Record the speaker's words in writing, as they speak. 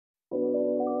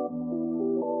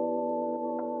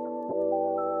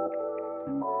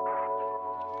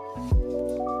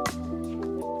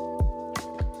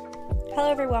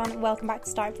Hello everyone, welcome back to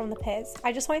Starting From The Piz.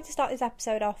 I just wanted to start this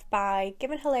episode off by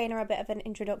giving Helena a bit of an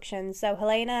introduction. So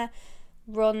Helena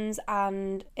runs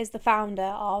and is the founder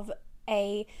of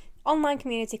a online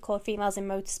community called Females in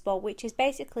Motorsport, which is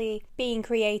basically being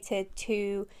created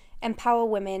to empower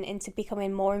women into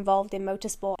becoming more involved in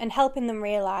motorsport and helping them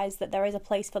realise that there is a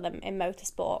place for them in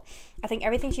motorsport. I think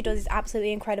everything she does is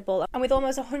absolutely incredible, and with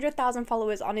almost 100,000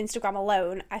 followers on Instagram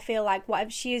alone, I feel like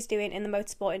whatever she is doing in the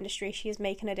motorsport industry, she is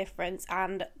making a difference,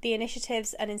 and the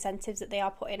initiatives and incentives that they are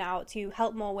putting out to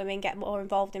help more women get more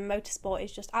involved in motorsport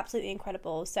is just absolutely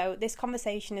incredible. So this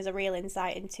conversation is a real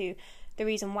insight into the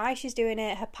reason why she's doing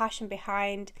it, her passion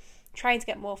behind trying to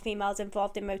get more females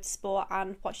involved in motorsport,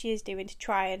 and what she is doing to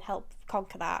try and help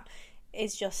conquer that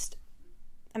is just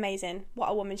amazing. What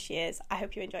a woman she is. I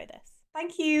hope you enjoy this.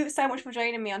 Thank you so much for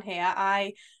joining me on here.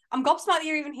 I'm gobsmacked that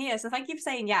you're even here, so thank you for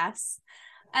saying yes.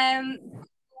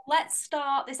 Let's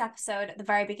start this episode at the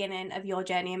very beginning of your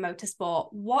journey in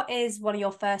motorsport. What is one of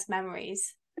your first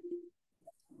memories?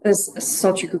 That's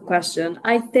such a good question.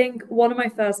 I think one of my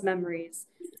first memories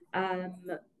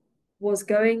was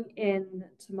going in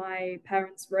to my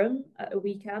parents' room at a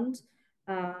weekend,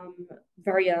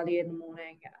 very early in the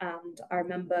morning. And I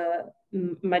remember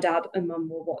my dad and mum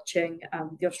were watching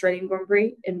the Australian Grand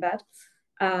Prix in bed.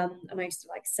 And I used to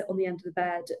sit on the end of the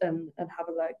bed and have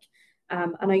a look.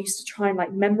 And I used to try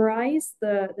and memorize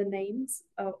the names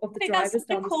of the drivers that's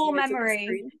down a the cool sides of the memory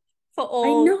screen. for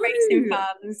all racing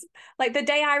fans. Like the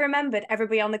day I remembered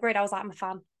everybody on the grid, I was like, I'm a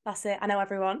fan. That's it. I know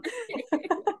everyone.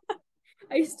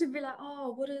 I used to be like,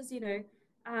 oh, what does,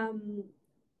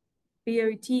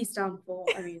 BOT stand for?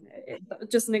 I mean,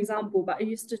 just an example, but I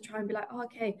used to try and be like, oh,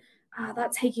 okay,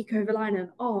 that's Heikki Kovalainen.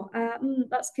 Oh,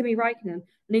 that's Kimi Räikkönen.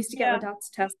 I used to get my dad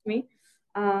to test me.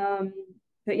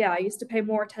 But yeah, I used to pay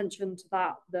more attention to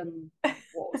that than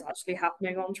what was actually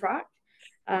happening on track.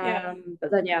 But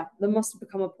then, yeah, there must have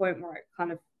become a point where it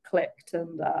kind of clicked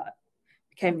and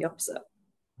became the opposite.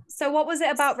 So what was it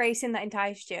about racing that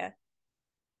enticed you?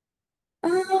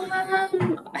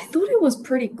 I thought it was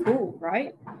pretty cool,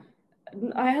 right?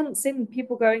 I hadn't seen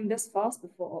people going this fast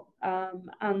before,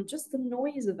 and just the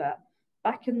noise of it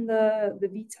back in the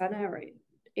V10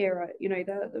 era,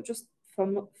 they're just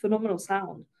phenomenal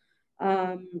sound,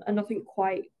 and nothing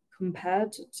quite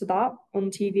compared to that on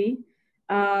TV,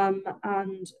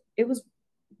 and it was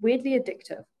weirdly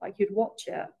addictive. Like you'd watch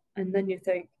it, and then you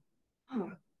think,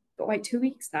 oh, I've got to wait 2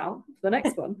 weeks now for the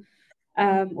next one,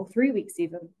 or 3 weeks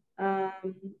even.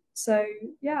 So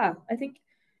yeah, I think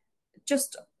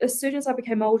just as soon as I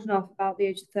became old enough, about the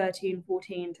age of 13,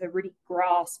 14, to really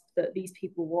grasp that these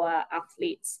people were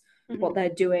athletes, what they're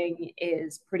doing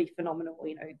is pretty phenomenal.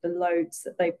 The loads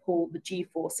that they pull, the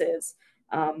G-forces,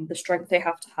 the strength they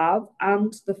have to have,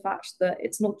 and the fact that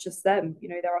it's not just them.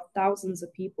 There are thousands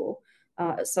of people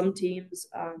at some teams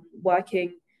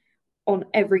working on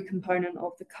every component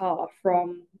of the car,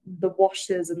 from the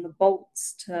washers and the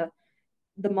bolts to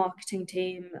the marketing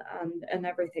team and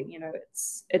everything.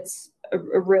 It's a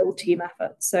real team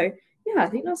effort. So yeah, I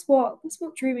think that's what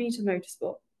drew me to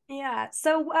motorsport. Yeah.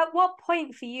 So at what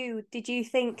point for you did you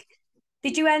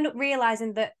end up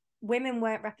realizing that women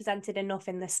weren't represented enough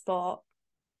in this sport?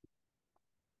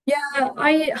 Yeah,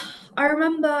 I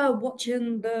remember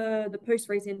watching the post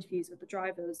race interviews with the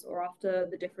drivers, or after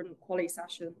the different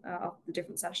after the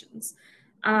different sessions,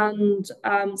 and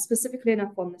specifically in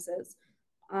F1, this is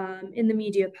in the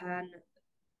media pen.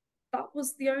 That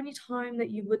was the only time that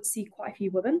you would see quite a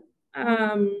few women.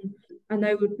 And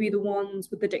they would be the ones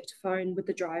with the dictaphone with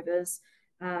the drivers.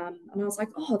 And I was like,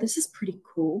 oh, this is pretty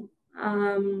cool.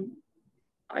 You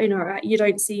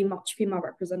don't see much female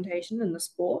representation in the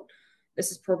sport. This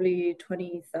is probably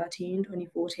 2013,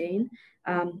 2014.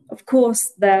 Of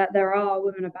course, there are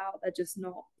women about, they're just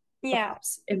not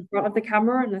perhaps in front of the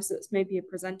camera, unless it's maybe a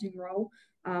presenting role,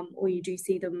 or you do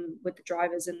see them with the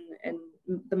drivers in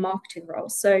the marketing role.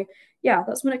 So yeah,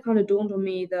 that's when it kind of dawned on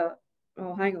me that,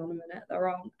 oh, hang on a minute, there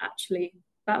aren't actually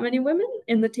that many women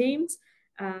in the teams.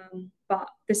 But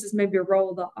this is maybe a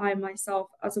role that I myself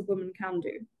as a woman can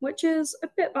do, which is a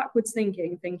bit backwards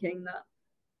thinking that,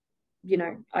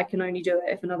 I can only do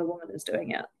it if another woman is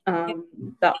doing it.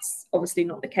 That's obviously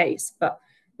not the case, but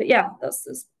yeah,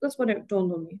 that's when it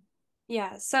dawned on me.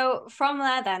 Yeah. So from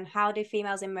there then, how did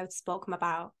Females in Motorsport come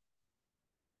about?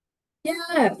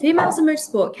 Yeah, Females in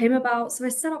Motorsport came about. So I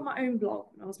set up my own blog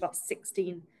when I was about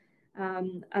 16.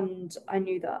 And I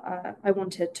knew that I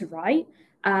wanted to write.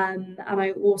 And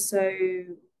I also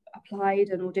applied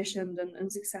and auditioned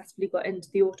and successfully got into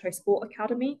the Autosport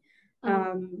Academy,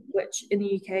 which in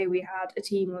the UK we had a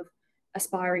team of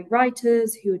aspiring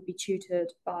writers who would be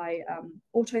tutored by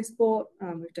Autosport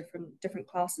with different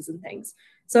classes and things.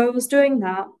 So I was doing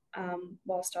that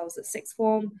whilst I was at sixth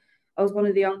form. I was one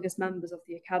of the youngest members of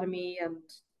the academy, and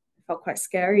it felt quite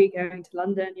scary going to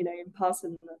London, and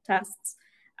passing the tests.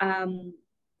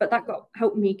 But that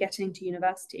helped me get into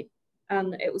university.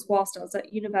 And it was whilst I was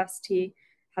at university,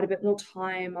 had a bit more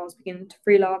time, I was beginning to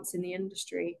freelance in the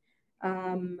industry.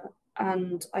 And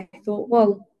I thought,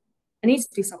 well, I need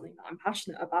to do something that I'm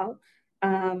passionate about.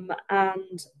 And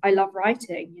I love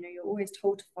writing. You're always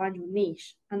told to find your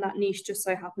niche. And that niche just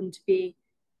so happened to be,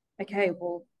 okay,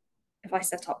 well, if I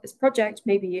set up this project,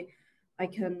 maybe I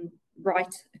can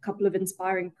write a couple of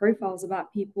inspiring profiles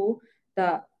about people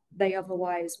that they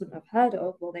otherwise wouldn't have heard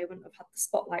of, or they wouldn't have had the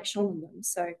spotlight shone on them.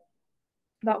 So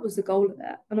that was the goal of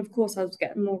it. And of course, I was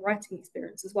getting more writing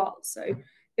experience as well. So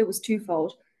it was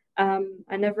twofold.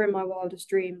 I never in my wildest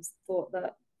dreams thought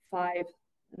that 5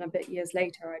 and a bit years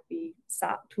later, I'd be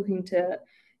sat talking to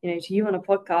you on a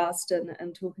podcast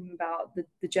and talking about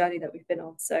the journey that we've been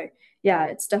on. So yeah,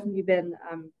 it's definitely been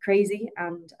crazy,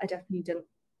 and I definitely didn't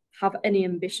have any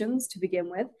ambitions to begin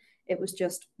with. It was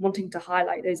just wanting to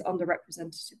highlight those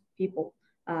underrepresented people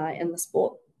in the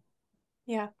sport.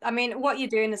 Yeah, I mean, what you're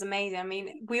doing is amazing. I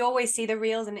mean, we always see the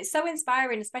reels and it's so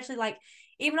inspiring, especially like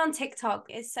even on TikTok,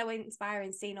 it's so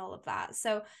inspiring seeing all of that.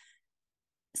 So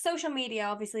social media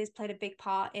obviously has played a big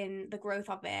part in the growth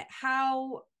of it.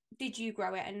 How did you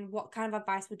grow it, and what kind of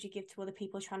advice would you give to other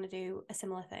people trying to do a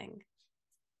similar thing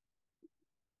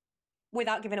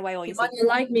without giving away all You your might secrets?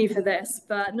 not like me for this,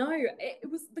 but no, it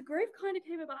was the growth kind of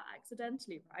came about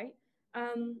accidentally, right?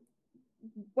 Um,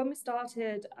 when we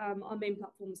started, our main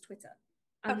platform was Twitter,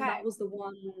 and Okay. that was the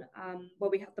one where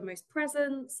we had the most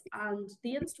presence. And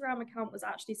the Instagram account was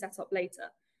actually set up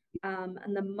later,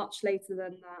 and then much later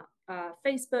than that,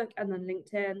 Facebook, and then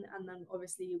LinkedIn, and then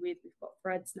obviously we've got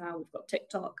Threads now, we've got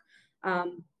TikTok,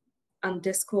 and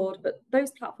Discord, but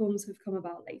those platforms have come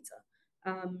about later.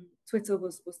 Twitter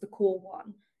was the core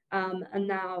one, and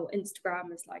now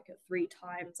Instagram is like at 3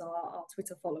 times our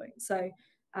Twitter following. So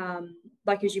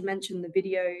like as you mentioned, the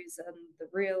videos and the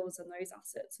reels and those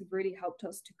assets have really helped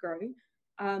us to grow.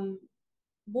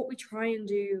 What we try and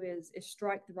do is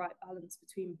strike the right balance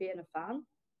between being a fan.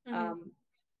 Mm-hmm.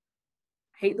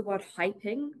 Hate the word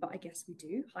hyping, but I guess we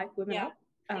do hype women Yeah.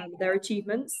 up, their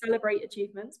achievements, celebrate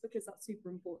achievements, because that's super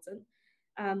important.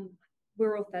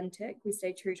 We're authentic, we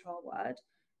stay true to our word,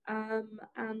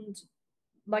 and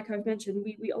like I've mentioned,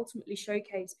 we ultimately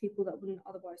showcase people that wouldn't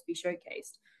otherwise be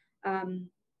showcased.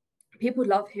 People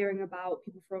love hearing about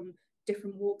people from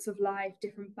different walks of life,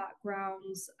 different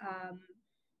backgrounds,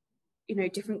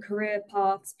 different career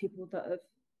paths, people that have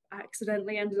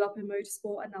accidentally ended up in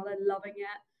motorsport and now they're loving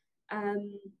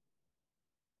it.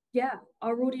 Yeah,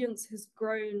 our audience has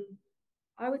grown.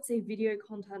 I would say video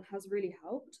content has really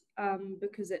helped,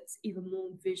 because it's even more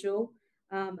visual,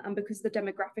 and because the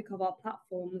demographic of our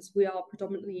platforms, we are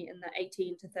predominantly in the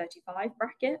 18 to 35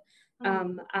 bracket,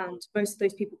 and most of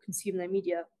those people consume their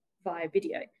media via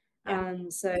video. Yeah.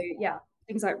 And so, yeah,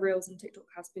 things like Reels and TikTok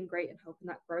has been great in helping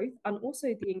that growth. And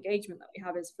also the engagement that we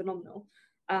have is phenomenal.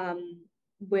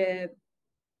 We're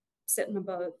sitting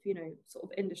above, sort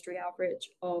of industry average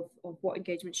of what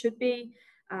engagement should be.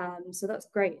 So that's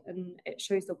great. And it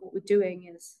shows that what we're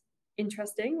doing is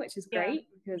interesting, which is Yeah. great,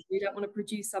 because we don't want to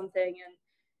produce something and,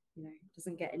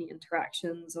 doesn't get any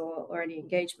interactions or any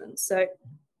engagement. So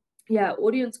yeah,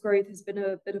 audience growth has been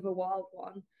a bit of a wild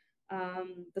one.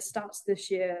 The stats this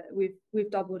year,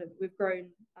 we've doubled it. We've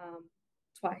grown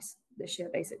twice this year,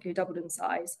 basically doubled in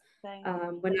size.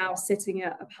 We're now sitting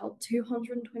at about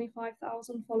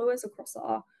 225,000 followers across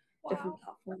our different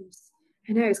platforms.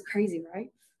 I know, it's crazy,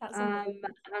 right? That's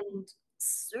And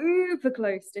super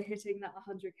close to hitting that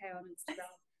 100K on Instagram.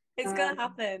 It's gonna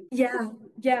happen.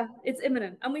 Yeah, it's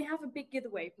imminent. And we have a big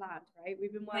giveaway planned, right?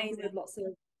 We've been working Amazing. with lots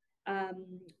of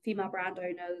female brand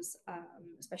owners,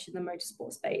 especially in the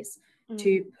motorsport space,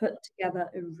 to put together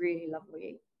a really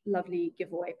lovely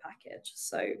giveaway package.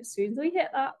 So as soon as we hit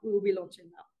that, we will be launching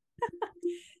that.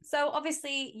 So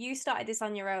obviously you started this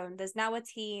on your own. There's now a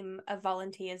team of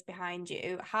volunteers behind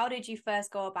you. How did you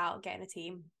first go about getting a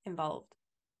team involved?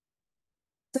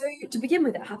 So to begin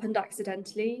with, it happened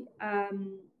accidentally.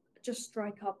 Just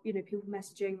strike up, people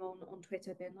messaging on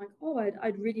Twitter, being like, "Oh,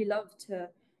 I'd really love to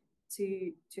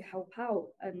help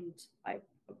out," and I'm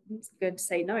going to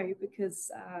say no,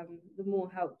 because the more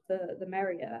help, the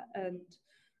merrier. And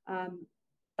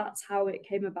that's how it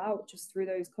came about, just through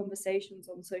those conversations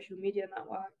on social media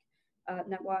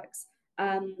networks.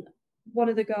 One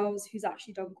of the girls who's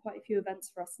actually done quite a few events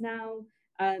for us now,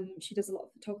 she does a lot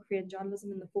of photography and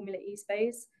journalism in the Formula E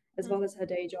space. as Mm. well as her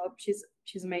day job. She's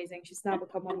amazing. She's now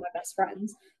become one of my best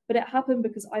friends. But it happened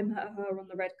because I met her on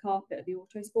the red carpet at the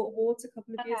Autosport Awards a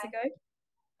couple of years Okay. ago,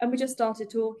 and we just started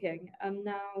talking. And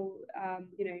now,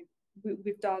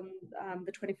 we've done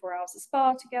the 24 hours of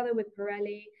Spa together with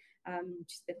Pirelli.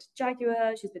 She's been to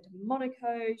Jaguar, she's been to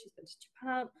Monaco, she's been to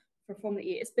Japan for Formula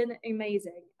E. It's been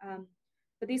amazing.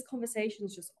 But these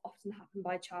conversations just often happen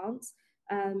by chance.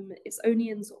 It's only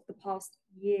in sort of the past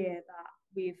year that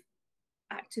we've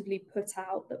actively put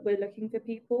out that we're looking for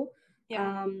people,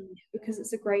 Yeah. because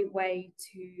it's a great way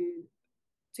to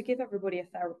give everybody a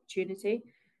fair opportunity.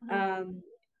 Mhm. Um,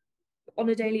 on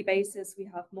a daily basis, we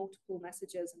have multiple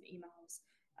messages and emails,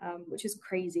 which is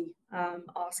crazy,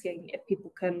 asking if people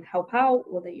can help out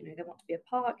or they want to be a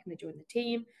part, can they join the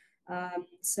team?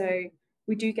 So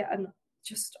we do get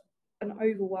just an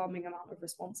overwhelming amount of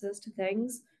responses to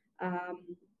things.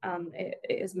 And it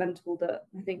is mental that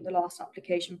I think the last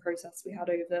application process we had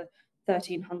over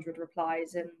 1,300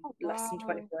 replies in Oh, less than wow.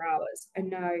 24 hours. I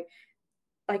know,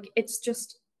 like, it's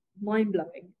just mind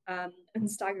blowing, and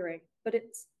staggering, but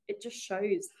it just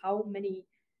shows how many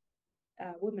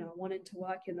women are wanting to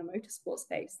work in the motorsport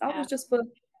space. That Yeah. was just for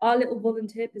our little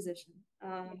volunteer position.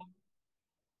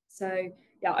 So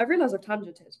yeah, I realise I've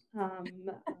tangented,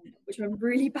 which I'm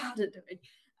really bad at doing.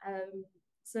 Um,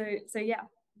 so yeah,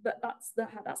 but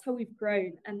that's how we've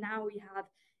grown, and now we have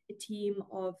a team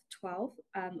of 12,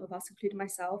 of us, including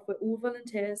myself. We're all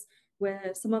volunteers.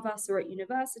 Where some of us are at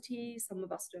university, some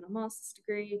of us doing a master's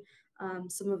degree,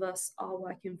 some of us are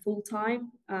working full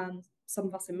time, some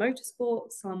of us in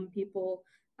motorsport, some people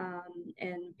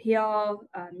in PR,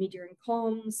 media and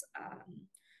comms.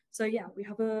 So yeah, we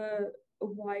have a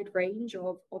wide range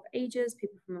of ages,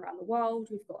 people from around the world.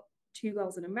 We've got two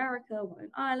girls in America, one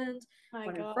in Ireland, My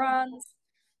one in God. France,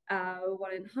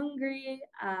 one in Hungary,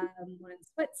 one in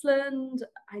Switzerland.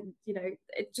 And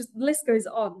it just, the list goes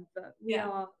on. But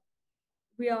Yeah.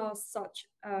 we are such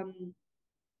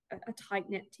a tight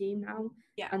knit team now,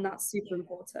 Yeah. and that's super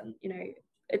important.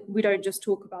 We don't just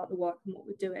talk about the work and what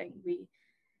we're doing. We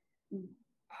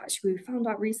found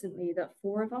out recently that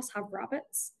four of us have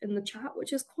rabbits in the chat,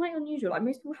 which is quite unusual. Like,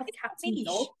 most people have It's cats and niche.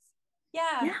 dogs.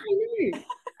 Yeah. Yeah, I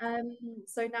know.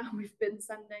 So now we've been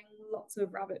sending lots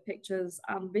of rabbit pictures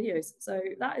and videos. So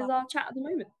that is Love our it. chat at the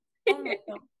moment. Oh my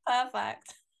God.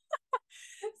 Perfect.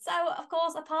 So, of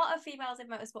course, a part of females in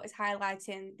motorsport is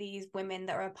highlighting these women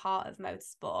that are a part of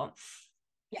motorsport.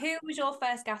 Yeah. Who was your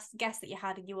first guest that you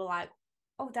had, and you were like,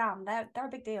 "Oh, damn, they're a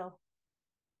big deal."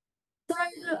 So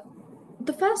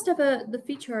the first ever the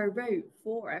feature I wrote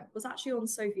for it was actually on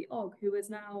Sophie Ogg, who is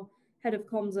now head of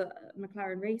comms at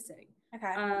McLaren Racing.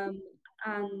 Okay.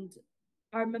 And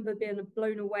I remember being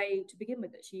blown away to begin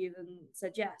with that she even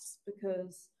said yes,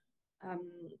 because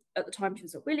at the time she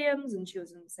was at Williams and she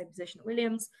was in the same position at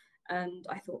Williams. And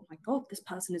I thought, my God, this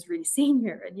person is really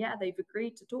senior. And yeah, they've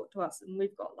agreed to talk to us. And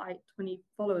we've got like 20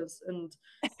 followers and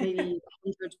maybe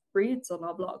 100 reads on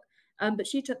our blog. But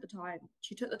she took the time.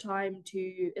 She took the time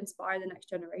to inspire the next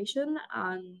generation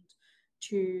and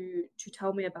to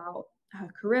tell me about her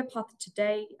career path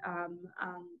today, and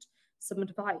some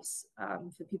advice,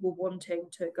 for people wanting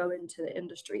to go into the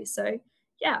industry. So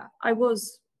yeah, I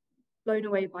was blown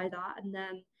away by that. And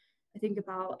then I think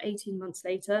about 18 months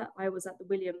later, I was at the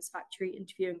Williams factory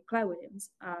interviewing Claire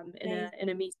Williams, in a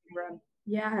Amazing. meeting room.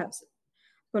 Yeah,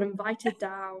 got invited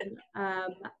down,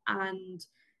 and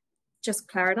just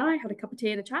Claire and I had a cup of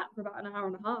tea and a chat for about an hour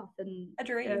and a half, and A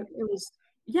dream. it was,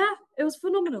 yeah, it was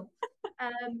phenomenal.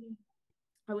 Um,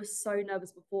 I was so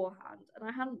nervous beforehand, and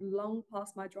I hadn't long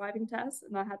passed my driving test,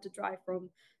 and I had to drive from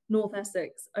North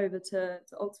Essex over to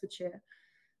Oxfordshire,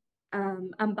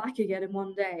 and back again in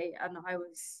one day. And I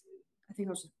think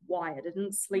I was just wired. I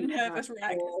didn't sleep the night Nervous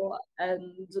wreck. before.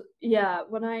 And yeah,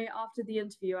 after the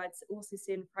interview, I'd also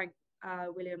seen Frank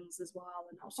Williams as well,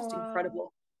 and that was just Wow.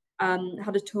 incredible.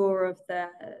 Had a tour of the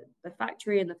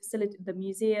factory and the facility, the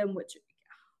museum, which is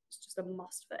just a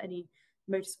must for any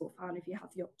motorsport fan if you have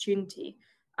the opportunity.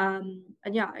 And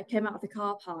yeah, I came out of the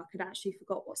car park and actually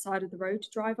forgot what side of the road to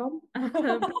drive on.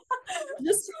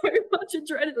 Just so much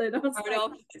adrenaline. I was Fair like,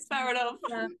 enough. It's fair enough.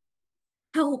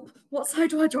 help, what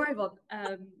side do I drive on?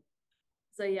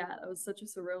 So yeah, it was such a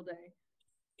surreal day.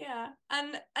 Yeah.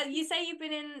 And you say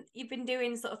you've been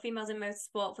doing sort of females in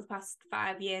motorsport for the past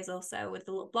 5 years or so with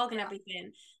the little blog and Yeah.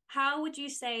 everything. How would you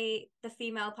say the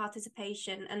female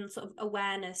participation and sort of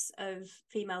awareness of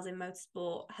females in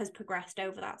motorsport has progressed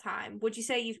over that time? Would you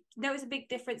say you've noticed a big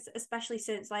difference, especially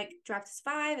since like Drive to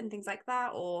Survive and things like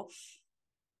that? Or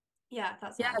yeah,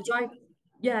 that's Yeah,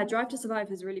 fine. Drive to Survive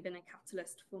has really been a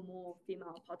catalyst for more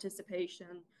female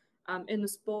participation, in the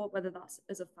sport, whether that's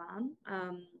as a fan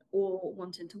or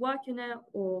wanting to work in it,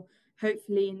 or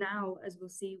hopefully now, as we'll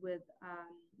see with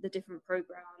the different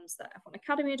programs that F1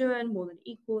 Academy are doing, More Than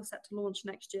Equal set to launch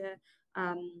next year,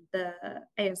 the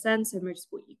ASN, so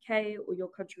Motorsport UK, or your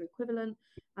country equivalent.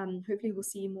 Hopefully, we'll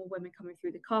see more women coming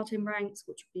through the karting ranks,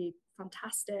 which would be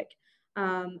fantastic,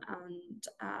 and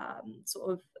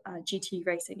sort of GT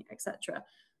racing, etc.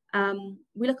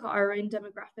 We look at our own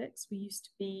demographics. We used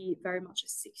to be very much a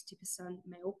 60%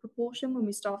 male proportion when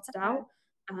we started Okay. out,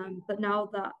 but now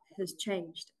that has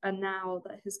changed, and now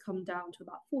that has come down to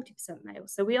about 40% male.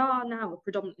 So we are now a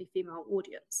predominantly female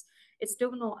audience. It's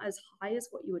still not as high as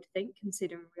what you would think,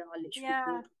 considering we are literally Yeah.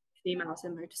 all females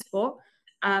in motorsport.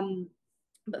 Um,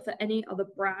 but for any other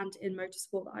brand in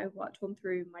motorsport that I've worked on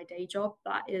through my day job,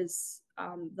 that is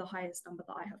the highest number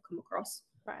that I have come across.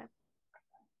 Right.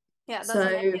 Yeah, that's So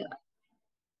amazing.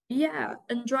 yeah,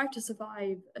 and Drive to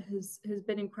Survive has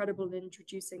been incredible in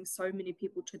introducing so many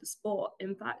people to the sport.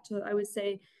 In fact, I would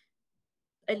say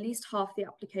at least half the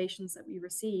applications that we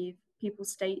receive, people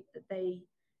state that they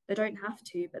don't have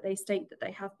to, but they state that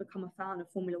they have become a fan of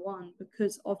Formula One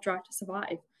because of Drive to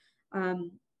Survive.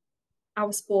 Um,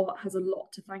 our sport has a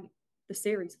lot to thank the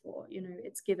series for. You know,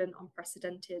 it's given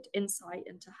unprecedented insight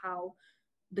into how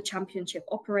the championship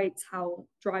operates, how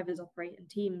drivers operate and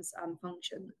teams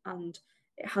function, and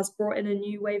it has brought in a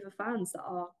new wave of fans that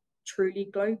are truly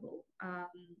global.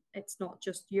 It's not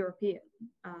just European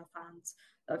fans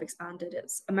that have expanded;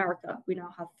 it's America. We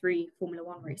now have 3 Formula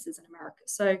 1 races in America.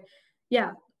 So,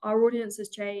 yeah, our audience has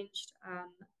changed,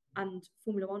 and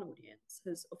Formula 1 audience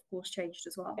has, of course, changed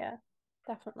as well. Yeah,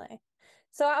 definitely.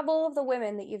 So, out of all of the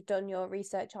women that you've done your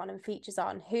research on and features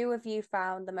on, who have you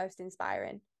found the most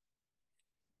inspiring?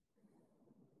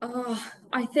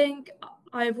 I think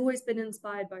I've always been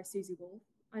inspired by Susie Wolf.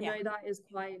 I Yeah. know that is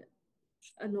quite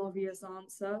an obvious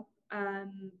answer,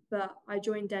 but I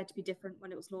joined Dare to Be Different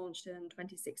when it was launched in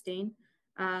 2016.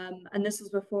 And this was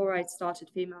before I started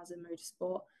Females in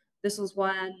Motorsport. This was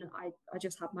when I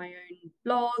just had my own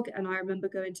blog, and I remember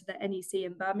going to the NEC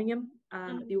in Birmingham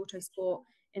at Mm. the Autosport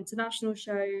International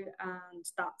Show,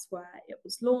 and that's where it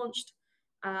was launched.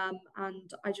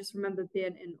 And I just remember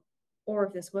being in awe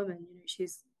of this woman. You know,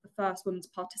 she's the first woman to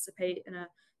participate in an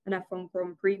F1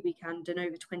 Grand Prix weekend in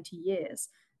over 20 years.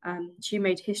 She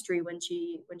made history when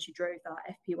she drove that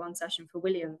FP1 session for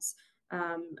Williams,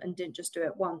 and didn't just do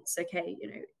it once. Okay, you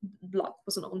know, luck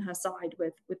wasn't on her side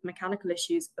with mechanical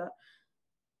issues, but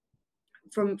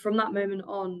from that moment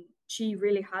on, she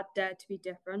really had dared to be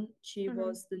different. She Hmm.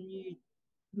 was the new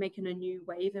making a new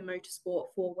wave in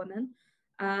motorsport for women.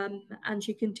 And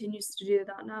she continues to do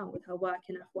that now with her work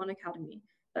in F1 Academy.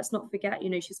 Let's not forget, you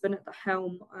know, she's been at the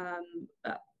helm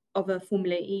of a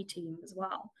Formula E team as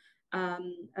well.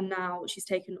 And now she's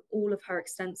taken all of her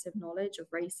extensive knowledge of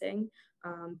racing,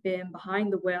 being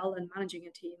behind the wheel and managing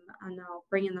a team, and now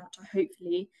bringing that to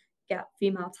hopefully get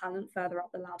female talent further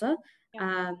up the ladder,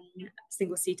 Yeah. um,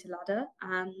 single seater ladder.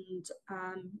 And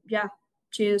yeah,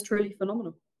 she is truly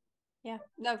phenomenal. Yeah,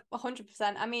 no,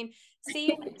 100%. I mean,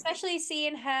 especially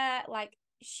seeing her, like,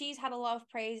 she's had a lot of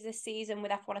praise this season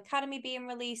with F1 Academy being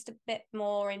released a bit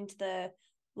more into the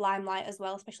limelight as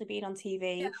well, especially being on Yeah.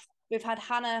 TV. We've had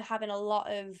Hannah having a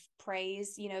lot of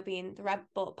praise, being the Red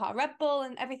Bull, part of Red Bull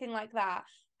and everything like that.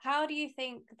 How do you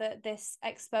think that this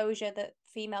exposure that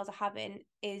females are having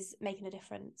is making a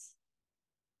difference?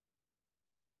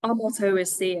 Our motto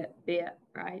is see it, be it,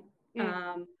 right?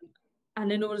 Mm,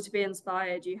 And in order to be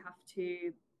inspired, you have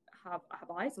to have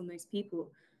eyes on those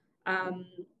people. Um,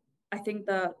 I think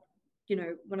that, you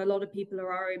know, when a lot of people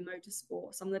are in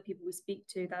motorsport, some of the people we speak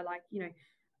to, they're like, you know,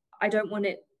 I don't want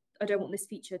it. I don't want this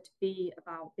feature to be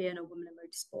about being a woman in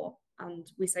motorsport.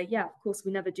 And we say, yeah, of course,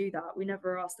 we never do that. We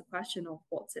never ask the question of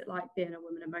what's it like being a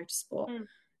woman in motorsport. mm,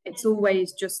 It's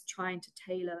always just trying to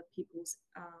tailor people's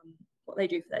what they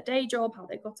do for their day job, how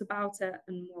they got about it,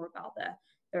 and more about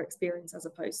their experience as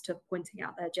opposed to pointing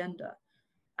out their gender.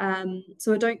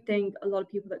 So I don't think a lot of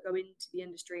people that go into the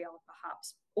industry are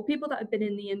perhaps, or people that have been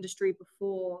in the industry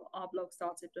before our blog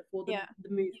started, before yeah, the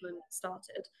movement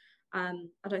started. I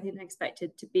don't think they're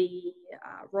expected to be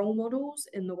role models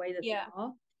in the way that they yeah.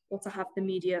 are, or to have the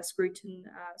media scrutiny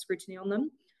on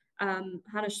them.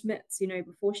 Hannah Schmitz, you know,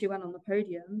 before she went on the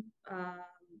podium,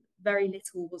 very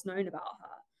little was known about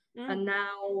her. Mm, And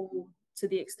now, to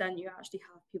the extent you actually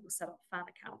have people set up fan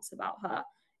accounts about her,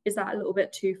 is that a little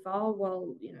bit too far?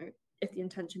 Well, you know, if the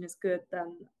intention is good,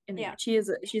 then you know yeah, she's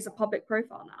a public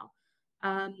profile now.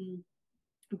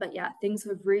 But yeah, things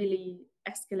have really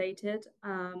escalated.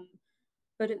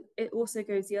 but it also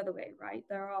goes the other way, right?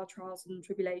 There are trials and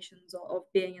tribulations of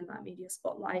being in that media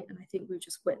spotlight. And I think we've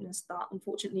just witnessed that,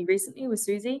 unfortunately, recently with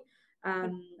Susie,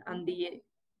 and the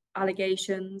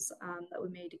allegations that were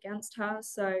made against her.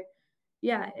 So,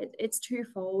 yeah, it's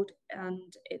twofold,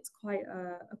 and it's quite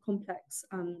a complex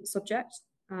subject.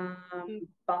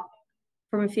 But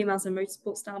from a females in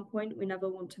motorsport standpoint, we never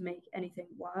want to make anything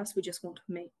worse. We just want to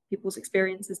make people's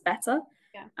experiences better.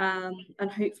 Yeah.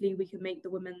 And hopefully we can make the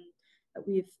women that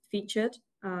we've featured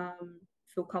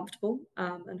feel comfortable.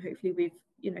 And hopefully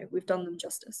we've done them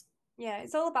justice. Yeah,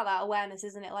 it's all about that awareness,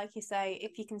 isn't it? Like you say,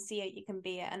 if you can see it, you can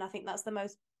be it. And I think that's the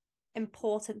most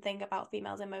important thing about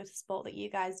females in motorsport that you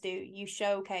guys do. You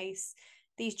showcase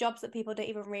these jobs that people don't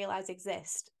even realize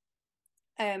exist.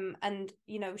 And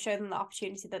show them the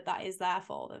opportunity that is there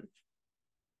for them.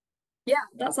 Yeah,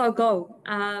 that's our goal.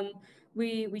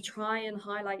 We try and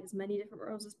highlight as many different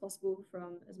roles as possible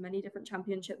from as many different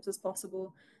championships as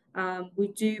possible. We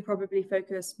do probably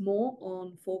focus more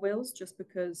on four wheels just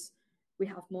because we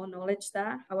have more knowledge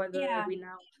there. However, Yeah. we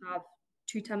now have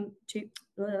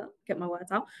get my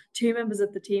words out, two members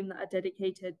of the team that are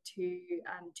dedicated to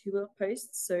two-wheel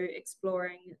posts, so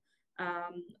exploring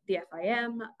the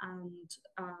FIM and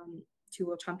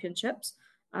two-wheel championships,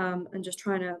 and just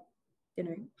trying to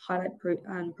highlight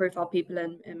and profile people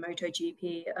in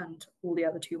MotoGP and all the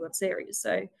other two World Series.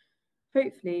 So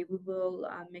hopefully we will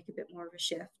make a bit more of a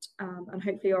shift, and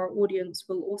hopefully our audience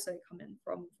will also come in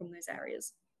from those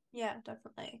areas. Yeah,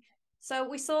 definitely. So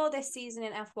we saw this season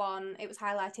in F1, it was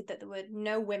highlighted that there were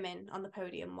no women on the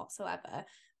podium whatsoever.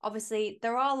 Obviously,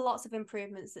 there are lots of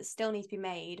improvements that still need to be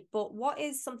made, but what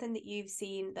is something that you've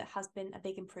seen that has been a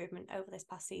big improvement over this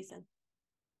past season?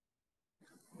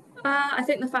 I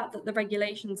think the fact that the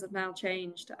regulations have now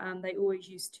changed, they always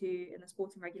used to, in the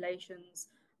sporting regulations,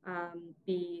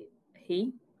 be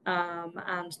he,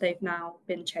 and they've now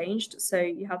been changed. So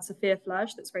you have Sophia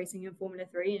Flörsch that's racing in Formula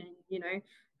 3, and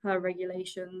her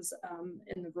regulations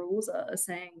in the rules are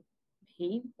saying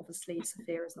he. Obviously,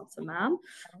 Sophia is not a man,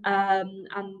 and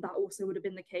that also would have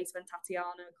been the case when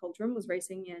Tatiana Coldrum was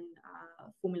racing in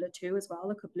Formula 2 as well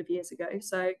a couple of years ago.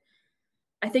 So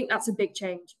I think that's a big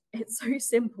change. It's so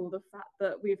simple, the fact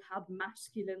that we've had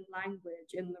masculine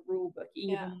language in the rule book,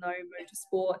 even though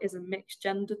motorsport is a mixed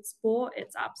gendered sport.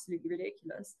 It's absolutely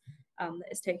ridiculous that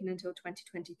it's taken until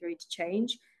 2023 to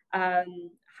change.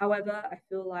 However, I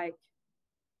feel like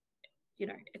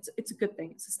it's a good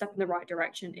thing. It's a step in the right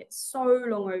direction. It's so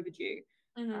long overdue.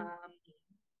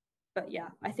 But yeah,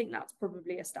 I think that's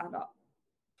probably a stand-up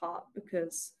part,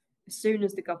 because as soon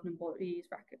as the governing bodies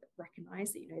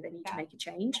recognise that they need to make a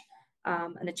change,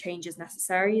 and a change is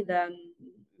necessary, then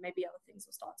maybe other things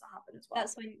will start to happen as well.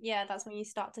 That's when you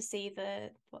start to see the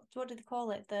what do they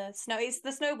call it? It's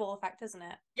the snowball effect, isn't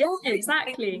it? Yeah,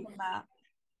 exactly.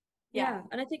 Yeah.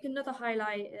 And I think another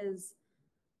highlight is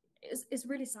it's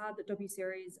really sad that W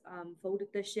Series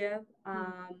folded this year,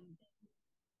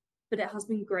 but it has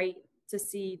been great to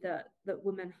see that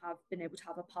women have been able to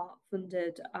have a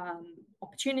part-funded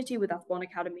opportunity with F1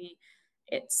 Academy.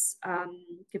 It's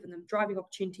given them driving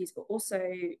opportunities, but also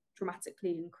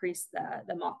dramatically increased their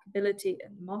marketability. I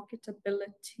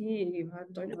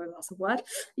don't know whether that's a word.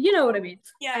 You know what I mean?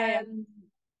 Yeah.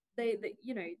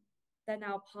 They're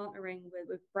now partnering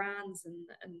with brands and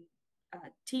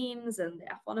teams and the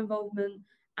F1 involvement,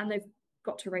 and they've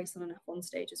got to race on an F1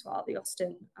 stage as well at the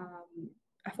Austin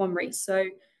F1 race. So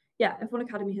yeah, F1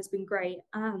 Academy has been great,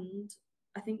 and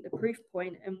I think the proof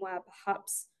point in where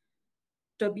perhaps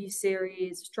W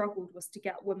Series struggled was to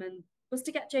get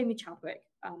Jamie Chadwick,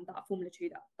 that Formula 2,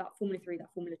 that Formula 3,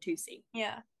 that Formula 2 seat.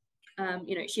 Yeah.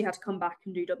 She had to come back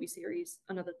and do W Series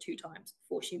another 2 times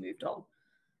before she moved on.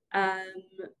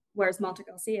 Whereas Marta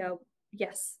Garcia,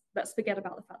 yes, let's forget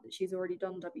about the fact that she's already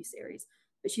done W Series,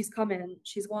 but she's come in,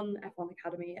 she's won F1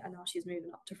 Academy, and now she's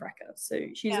moving up to FRECA.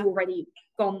 So she's already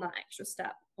gone that extra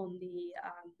step on the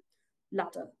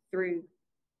ladder through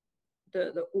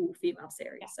the all-female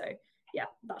series. So yeah,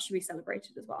 that should be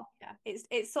celebrated as well. Yeah,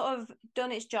 it's sort of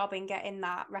done its job in getting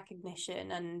that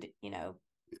recognition and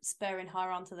spurring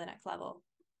her on to the next level.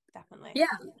 Definitely.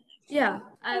 Yeah.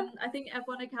 And I think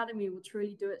F1 Academy will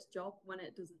truly do its job when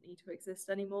it doesn't need to exist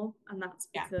anymore, and that's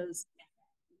because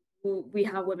we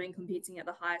have women competing at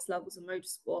the highest levels of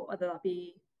motorsport, whether that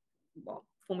be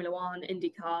Formula 1,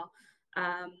 IndyCar,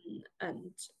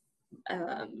 and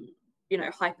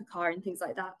hypercar and things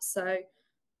like that. So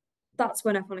that's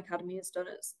when F1 Academy has done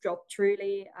its job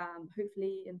truly.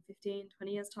 Hopefully in 15,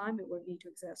 20 years time, it won't need to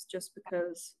exist, just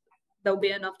because there'll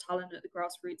be enough talent at the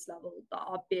grassroots level that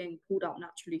are being pulled up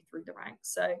naturally through the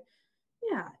ranks. So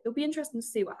yeah, it'll be interesting to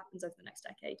see what happens over the next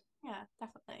decade. Yeah,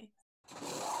 definitely.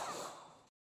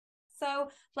 So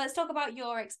let's talk about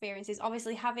your experiences.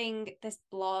 Obviously, having this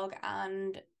blog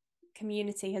and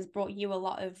community has brought you a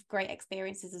lot of great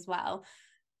experiences as well.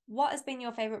 What has been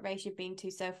your favorite race you've been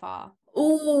to so far?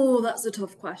 Oh, that's a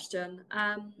tough question.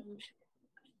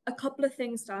 A couple of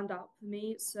things stand out for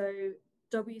me. So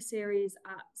W Series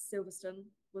at Silverstone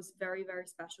was very, very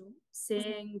special.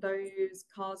 Seeing those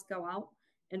cars go out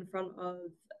in front of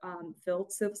filled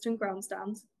Silverstone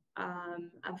grandstands,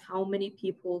 and how many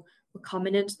people were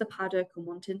coming into the paddock and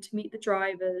wanting to meet the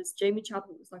drivers. Jamie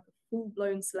Chadwick was like a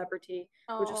full-blown celebrity.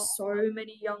 There were Oh, just so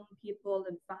many young people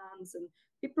and fans and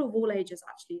people of all ages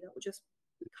actually that were just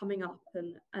coming up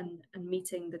and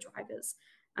meeting the drivers.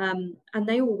 And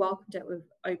they all welcomed it with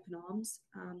open arms.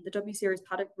 The W Series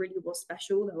paddock really was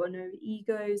special. There were no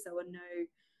egos. There were no,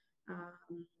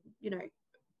 um, you know,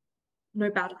 no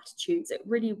bad attitudes. It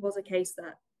really was a case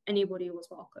that anybody was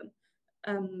welcome.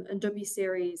 And W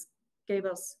Series gave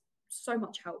us so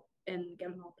much help in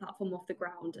getting our platform off the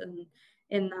ground, and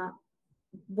in that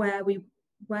where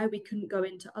we couldn't go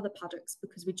into other paddocks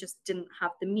because we just didn't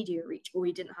have the media reach, or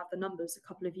we didn't have the numbers a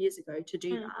couple of years ago to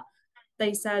do that.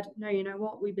 They said, no, you know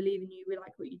what, we believe in you, we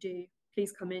like what you do,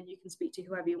 please come in, you can speak to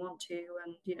whoever you want to,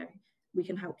 and we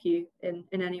can help you in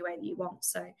any way that you want.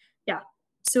 So yeah,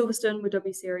 Silverstone with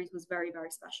W Series was very, very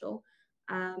special.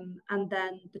 And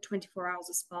then the 24 hours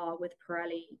of Spa with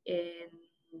Pirelli in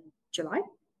July,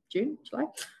 July,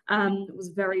 was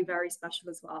very, very special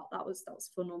as well. That was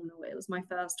phenomenal. It was my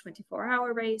first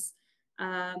 24-hour race.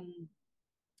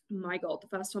 My God, the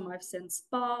first time I've seen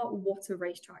Spa, what a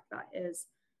racetrack that is.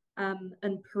 And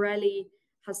Pirelli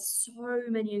has so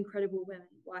many incredible women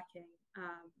working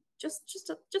just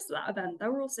at that event.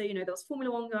 There were also, there was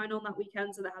Formula One going on that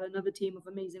weekend, so they had another team of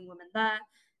amazing women there.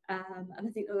 And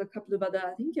I think there were a couple of other,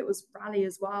 I think it was Rally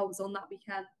as well, was on that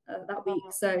weekend, that week.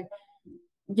 So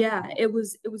yeah, it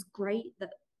was great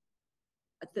that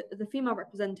the female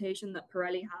representation that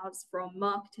Pirelli has, from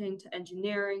marketing to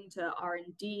engineering to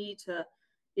R&D to,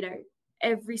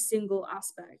 every single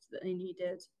aspect that they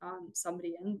needed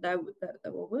somebody in, there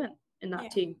were women in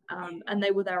that team, and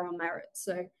they were there on merit.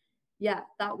 So yeah,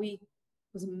 that week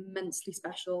was immensely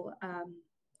special.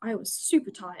 I was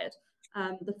super tired.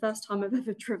 The first time I've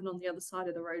ever driven on the other side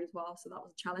of the road as well, so that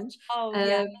was a challenge. Oh,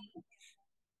 yeah.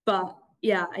 But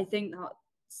yeah, I think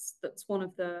that's one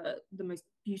of the most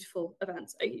beautiful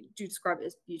events. I do describe it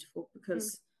as beautiful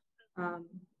because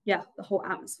yeah, the whole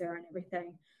atmosphere and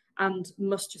everything. And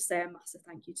must just say a massive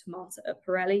thank you to Marta at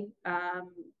Pirelli. A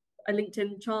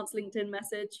LinkedIn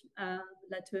message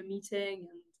led to a meeting,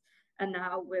 and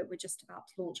now we're just about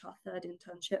to launch our third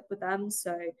internship with them.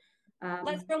 So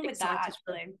Let's run with that,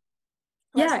 actually.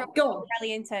 Let's run go on.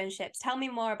 Pirelli internships. Tell me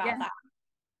more about that.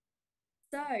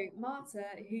 So Marta,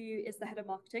 who is the head of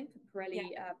marketing for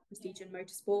Pirelli Prestige and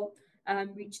Motorsport,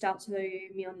 reached out to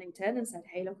me on LinkedIn and said,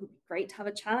 hey, look, it would be great to have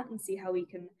a chat and see how we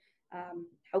can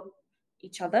help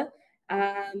each other.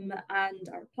 And I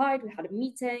replied, we had a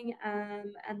meeting.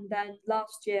 And then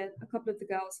last year, a couple of the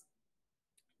girls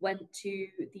went to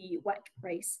the WEC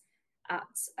race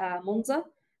at Monza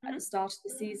at the start of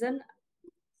the season.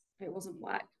 It wasn't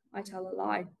WEC. I tell a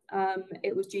lie.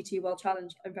 It was GT World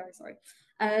Challenge. I'm very sorry.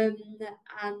 And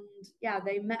yeah,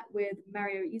 they met with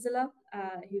Mario Isola,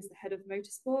 who's the head of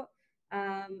motorsport,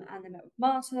 and they met with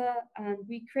Marta, and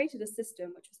we created a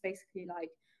system which was basically like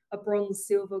a bronze,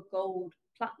 silver, gold,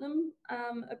 platinum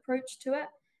approach to it.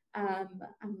 And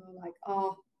we were like,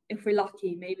 oh, if we're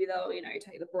lucky, maybe they'll,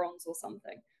 take the bronze or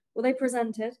something. Well, they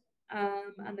presented,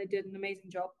 and they did an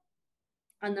amazing job.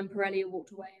 And then Pirelli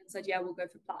walked away and said, yeah, we'll go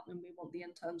for platinum. We want the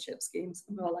internship schemes.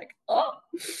 And we were like, oh,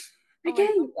 okay,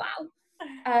 wow.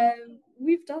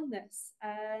 We've done this.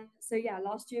 So yeah,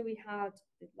 last year,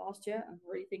 I'm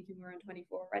really thinking we're in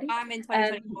 24 already. I'm in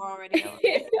 2024 already.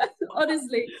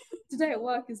 Honestly, today at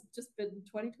work has just been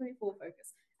 2024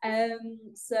 focus.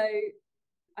 So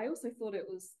I also thought it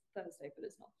was Thursday, but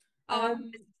it's not.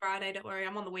 It's Friday, don't worry.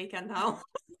 I'm on the weekend now.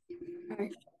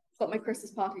 Got my Christmas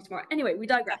party tomorrow. Anyway, we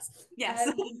digress.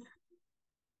 Yes.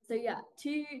 So yeah,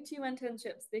 two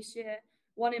internships this year.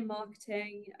 One in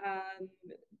marketing.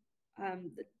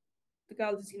 The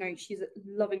girl is, she's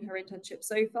loving her internship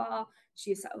so far.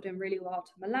 She's settled in really well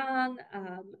to Milan,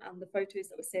 and the photos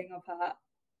that we're seeing of her,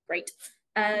 great.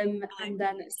 And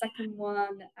then the second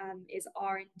one is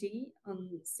R&D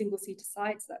on single-seater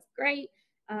sites. So that's great.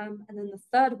 And then the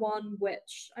third one,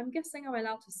 which I'm guessing I'm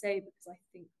allowed to say because I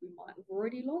think we might have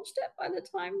already launched it by the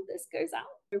time this goes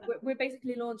out. We're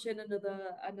basically launching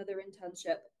another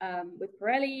internship with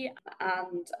Pirelli,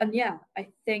 and yeah, I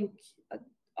think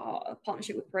our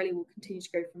partnership with Pirelli will continue to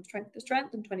go from strength to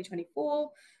strength in 2024.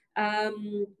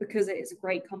 because it is a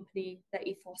great company. Their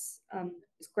ethos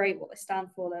is great, what they stand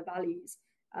for, their values.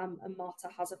 And Marta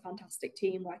has a fantastic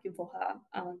team working for her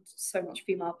and so much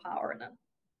female power in it.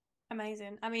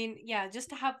 Amazing. I mean, yeah, just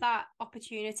to have that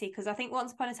opportunity, because I think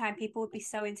once upon a time people would be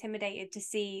so intimidated to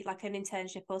see like an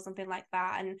internship or something like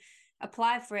that and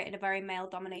apply for it in a very male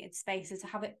dominated space. So to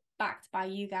have it backed by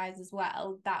you guys as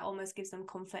well, that almost gives them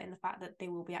comfort in the fact that they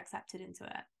will be accepted into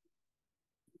it.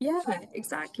 Yeah,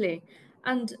 exactly.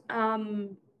 And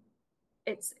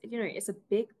it's it's a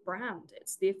big brand.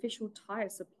 It's the official tire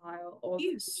supplier of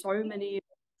Huge. so many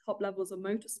top levels of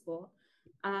motorsport.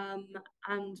 Um,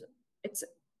 and it's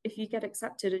if you get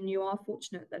accepted and you are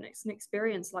fortunate, then it's an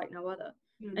experience like no other.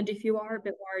 Mm. And if you are a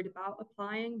bit worried about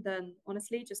applying, then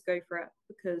honestly, just go for it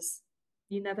because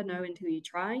you never know until you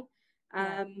try.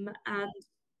 Yeah. And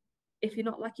if you're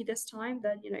not lucky this time,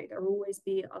 then there'll always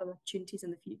be other opportunities in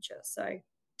the future. So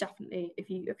definitely,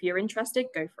 if you're interested,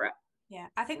 go for it. Yeah,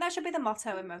 I think that should be the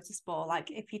motto in motorsport. Like,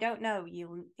 if you don't know,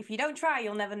 if you don't try,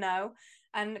 you'll never know.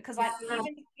 And because, like, Yeah.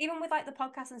 even with like the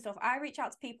podcast and stuff, I reach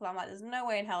out to people. I'm like, there's no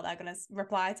way in hell they're gonna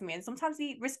reply to me. And sometimes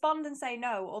they respond and say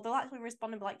no, or they'll actually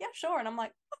respond and be like, yeah, sure. And I'm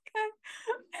like,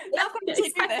 okay, now I've got Yeah, to do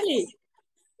this. exactly.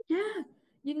 Yeah,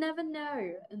 you never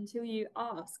know until you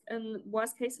ask. And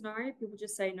worst case scenario, people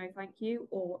just say no, thank you,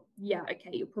 or yeah,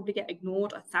 okay, you'll probably get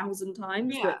ignored 1,000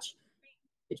 times, Yeah, which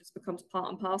it just becomes part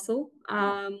and parcel,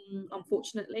 yeah,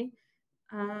 unfortunately.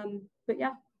 But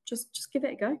yeah, just give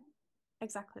it a go.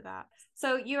 exactly that.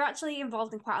 So you're actually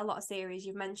involved in quite a lot of series.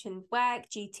 You've mentioned WEC,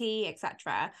 GT,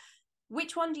 etc.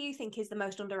 Which one do you think is the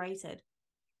most underrated?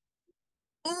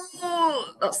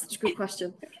 Oh, that's such a good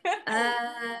question.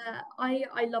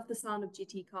 I love the sound of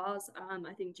GT cars.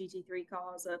 I think GT3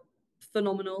 cars are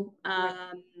phenomenal.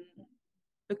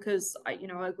 Because I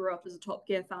grew up as a Top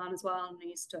Gear fan as well, and I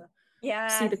used to see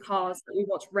Yes. the cars that we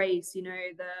watch race. You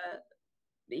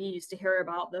used to hear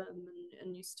about them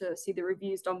and used to see the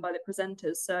reviews done by the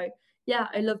presenters. So yeah,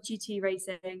 I love GT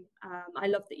racing. I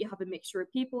love that you have a mixture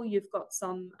of people. You've got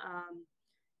some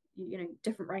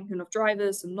different ranking of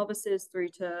drivers, some novices through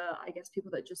to I guess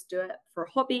people that just do it for a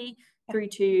hobby, through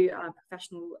to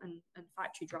professional and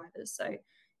factory drivers. So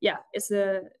yeah, it's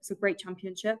a great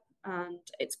championship, and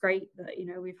it's great that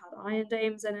we've had Iron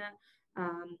Dames in it,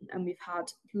 and we've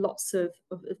had lots of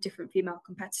different female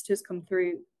competitors come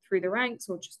through the ranks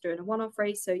or just doing a one-off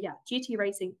race. So yeah, GT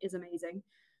racing is amazing.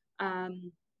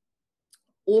 Um,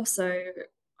 Also,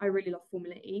 I really love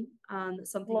Formula E, and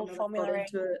it's something Love that I've got Formula E.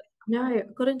 into. No, I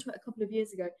got into it a couple of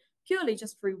years ago, purely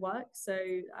just through work. So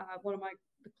one of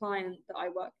the client that I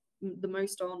work the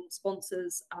most on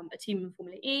sponsors a team in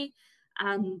Formula E,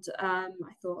 and I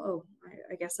thought, oh,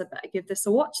 I guess I better give this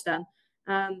a watch then,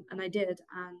 and I did,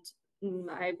 and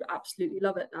I absolutely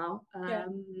love it now. Yeah.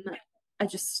 I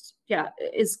just, yeah,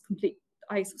 it is complete.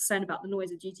 I was saying about the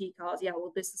noise of GT cars. Yeah,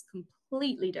 well, this is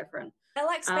completely different. They're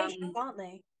like spaceships, Um, aren't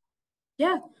they?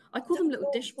 yeah, I call So them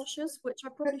little cool. dishwashers, which I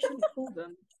probably shouldn't call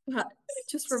them, but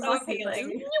just So reminds me of those.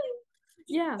 appealing.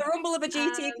 Yeah. The rumble of a Um,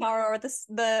 GT car or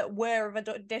the whir of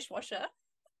a dishwasher.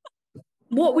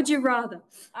 what would you rather?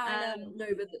 I know. No,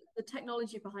 but the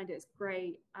technology behind it is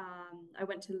great. I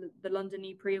went to the London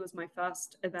E-Prix. It was my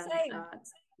first event Same.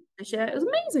 this year. It was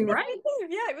amazing, Yeah, right? me too.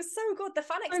 Yeah, it was so good. The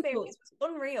fan So cool. experience was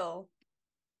unreal.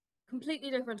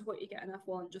 Completely different to what you get in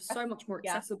F1. Just so much more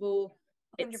Yeah, accessible.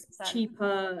 It's 100%.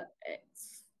 cheaper.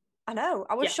 It's I know.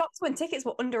 I was yeah. shocked when tickets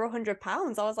were under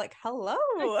 £100. I was like, hello.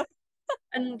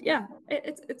 And yeah,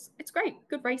 it's great.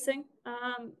 Good racing.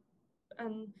 And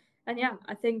and yeah,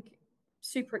 I think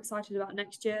super excited about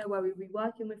next year where we'll be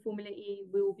working with Formula E.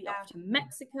 We will be off Yeah, to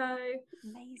Mexico.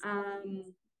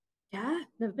 amazing. Yeah,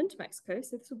 never been to Mexico,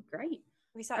 so this will be great.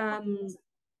 We started Um,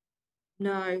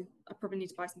 no, I probably need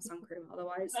to buy some sun cream,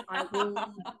 otherwise I will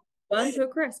burn to a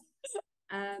crisp.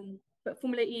 But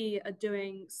Formula E are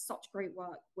doing such great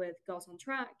work with Girls on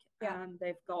Track. Yeah.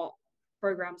 They've got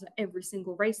programs at every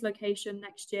single race location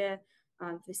next year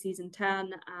for season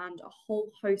 10, and a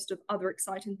whole host of other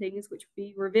exciting things which will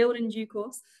be revealed in due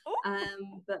course.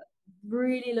 Oh, But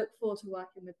really look forward to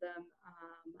working with them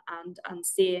and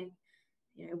seeing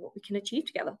what we can achieve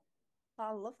together.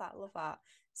 I love that. Love that.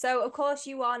 So, of course,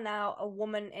 you are now a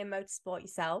woman in motorsport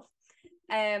yourself.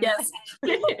 Yes.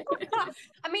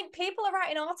 I mean, people are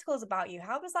writing articles about you.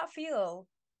 How does that feel?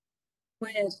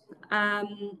 Weird.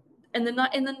 Um, in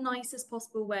the nicest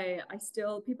possible way. I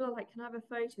still people are like, "Can I have a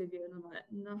photo of you?" And I'm like,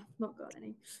 "No, I've not got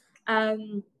any."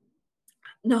 Um,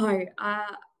 no,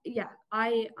 yeah,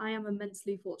 I am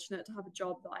immensely fortunate to have a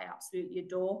job that I absolutely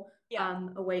adore. Yeah.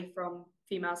 Away from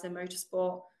females in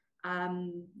motorsport.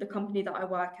 The company that I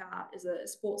work at is a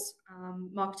sports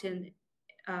marketing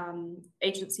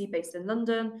agency based in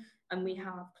London, and we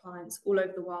have clients all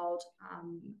over the world.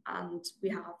 And we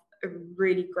have a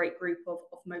really great group of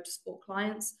motorsport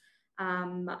clients.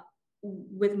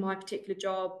 With my particular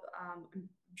job, I'm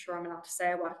sure I'm allowed to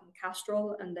say I work in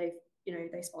Castrol, and they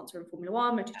sponsor in Formula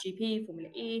One, MotoGP, Formula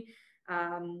E,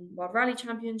 World Rally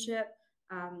Championship.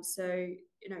 So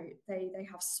they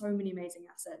have so many amazing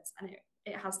assets, and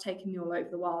it has taken me all over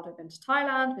the world. I've been to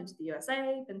Thailand, been to the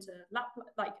USA, been to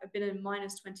I've been in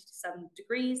minus 27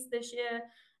 degrees this year,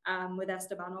 with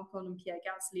Esteban Ocon and Pierre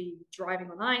Gasly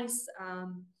driving on ice.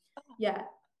 Yeah,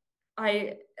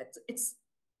 it's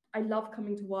I love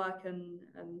coming to work and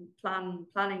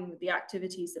planning the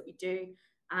activities that we do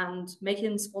and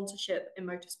making sponsorship in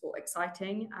motorsport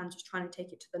exciting and just trying to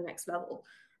take it to the next level.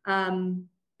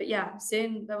 But yeah,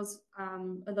 seeing there was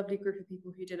a lovely group of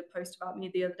people who did a post about me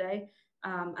the other day,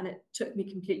 and it took me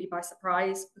completely by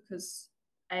surprise because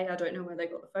I don't know where they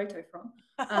got the photo from.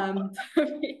 For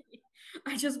me,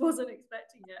 I just wasn't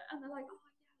expecting it, and they're like, "Oh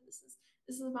yeah,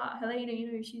 this is about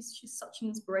Helena. She's such an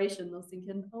inspiration." And I was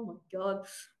thinking, "Oh my god."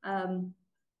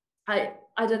 I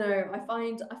don't know. I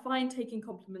find taking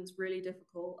compliments really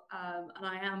difficult, and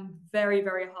I am very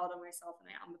very hard on myself,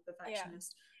 and I am a Yeah.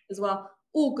 perfectionist as well.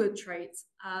 All good traits,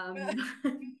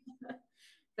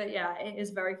 but yeah, it is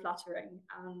very flattering,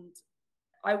 and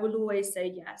I will always say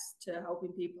yes to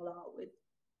helping people out with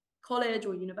college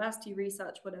or university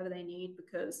research, whatever they need,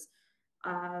 because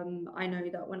I know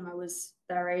that when I was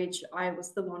their age, I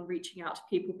was the one reaching out to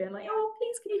people, being like, "Oh,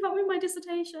 please, can you help me with my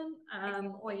dissertation?"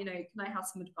 Or can I have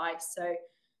some advice? So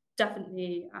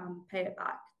definitely pay it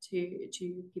back to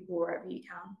people wherever you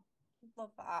can.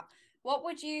 Love that. What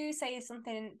would you say is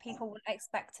something people would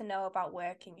expect to know about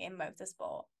working in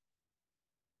motorsport?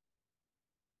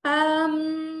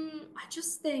 I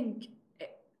just think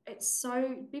it's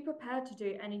so be prepared to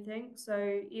do anything.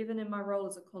 So even in my role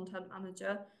as a content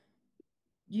manager,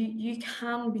 you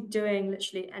can be doing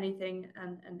literally anything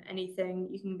and anything.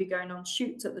 You can be going on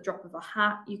shoots at the drop of a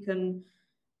hat. You can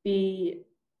be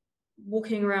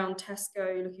walking around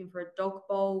Tesco looking for a dog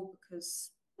bowl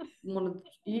because one of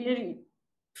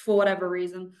for whatever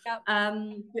reason. Yep.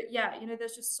 But yeah,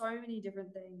 there's just so many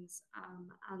different things,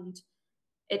 and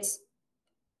it's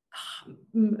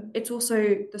it's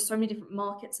also there's so many different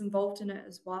markets involved in it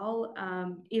as well.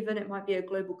 Even it might be a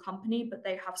global company, but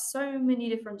they have so many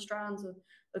different strands of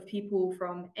people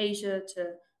from Asia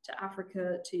to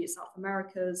Africa to South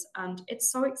Americas, and it's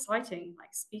so exciting.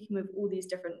 Like speaking with all these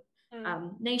different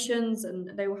Mm. nations,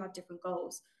 and they all have different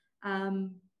goals.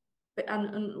 But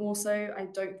and also, I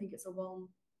don't think it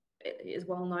is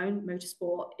well known.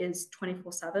 Motorsport is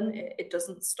 24/7. It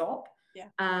doesn't stop. Yeah.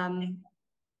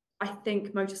 I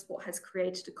think motorsport has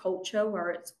created a culture where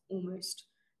it's almost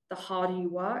the harder you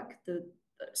work, the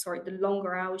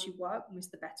longer hours you work,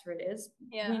 almost the better it is.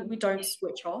 Yeah. We don't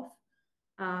switch off,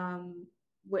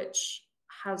 which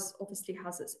obviously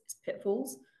has its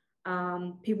pitfalls.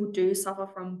 People do suffer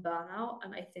from burnout,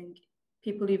 and I think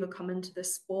people either come into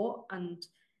this sport and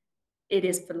it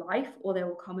is for life, or they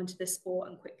will come into this sport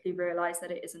and quickly realize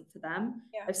that it isn't for them.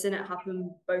 Yeah. I've seen it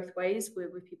happen both ways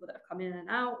with people that have come in and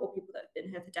out, or people that have been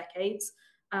here for decades.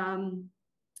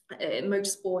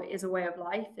 Motorsport is a way of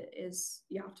life. It is,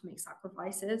 you have to make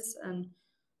sacrifices, and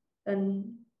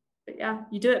but yeah,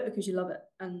 you do it because you love it,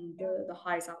 and Yeah. the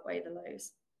highs outweigh the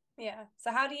lows. Yeah.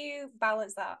 So how do you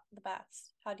balance that the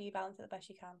best? How do you balance it the best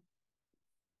you can?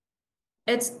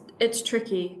 It's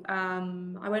tricky.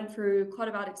 I went through quite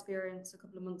a bad experience a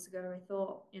couple of months ago. I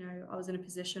thought, I was in a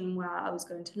position where I was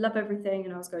going to love everything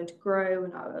and I was going to grow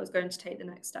and I was going to take the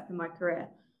next step in my career.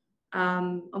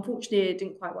 Unfortunately, it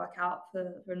didn't quite work out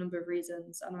for a number of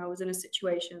reasons, and I was in a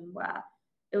situation where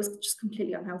it was just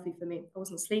completely unhealthy for me. I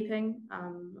wasn't sleeping.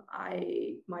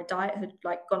 My diet had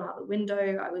gone out the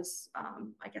window. I was,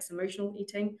 I guess, emotional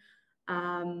eating,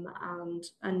 and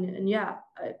yeah,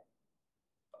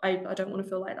 I don't want to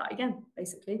feel like that again,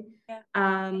 basically. Yeah.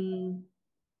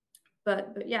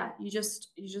 But yeah, you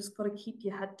just got to keep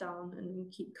your head down and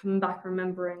keep coming back,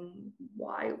 remembering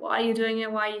why you're doing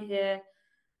it, why you're here,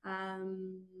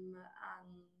 and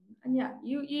yeah,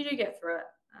 you do get through it,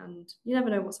 and you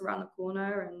never know what's around the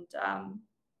corner. And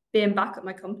being back at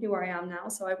my company where I am now,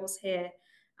 so I was here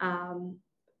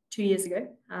 2 years ago,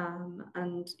 and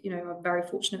I'm very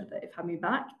fortunate that they've had me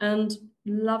back and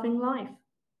loving life.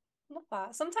 Love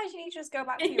that. Sometimes you need to just go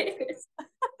back to your roots.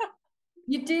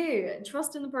 You do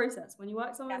trust in the process when you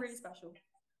work somewhere really Yes. special.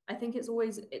 I think it's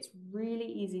really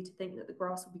easy to think that the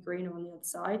grass will be greener on the other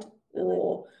side, Definitely.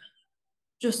 or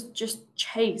just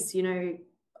chase.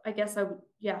 I guess I would,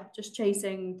 yeah, just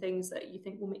chasing things that you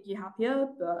think will make you happier,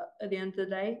 but at the end of the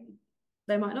day,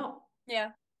 they might not.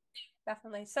 Yeah,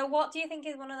 definitely. So, what do you think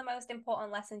is one of the most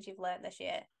important lessons you've learned this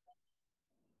year?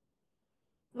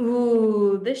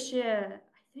 Ooh, this year,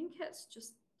 I think it's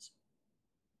just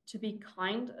to be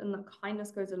kind, and that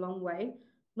kindness goes a long way.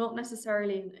 Not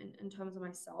necessarily in terms of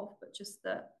myself, but just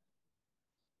that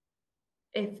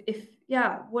if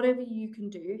yeah, whatever you can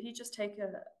do, if you just take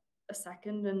a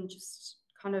second and just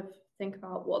kind of think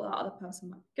about what that other person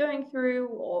might be going through,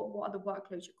 or what other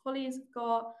workloads your colleagues have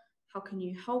got, how can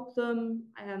you help them?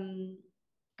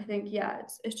 I think yeah,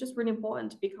 it's just really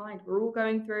important to be kind. We're all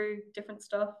going through different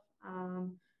stuff.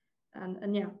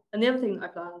 And yeah, and the other thing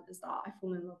that I've learned is that I've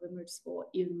fallen in love with motorsport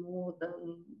even more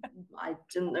than I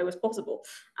didn't know was possible.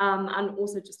 And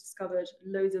also just discovered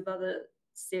loads of other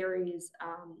series.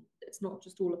 It's not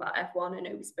just all about F1. I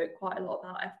know we spoke quite a lot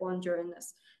about F1 during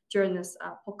this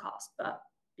podcast, but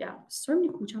yeah, so many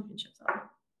cool championships out there.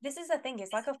 This is the thing,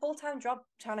 it's like a full-time job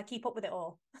trying to keep up with it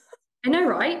all. I know,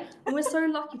 right? And we're so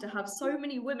lucky to have so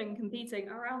many women competing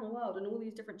around the world in all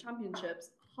these different championships,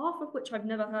 half of which I've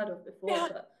never heard of before, Yeah.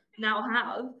 but now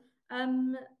have.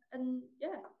 Um, and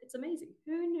yeah, it's amazing.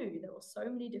 Who knew there were so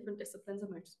many different disciplines of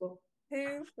motorsport?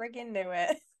 Who friggin' knew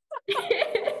it?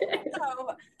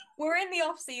 So we're in the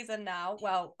off season now.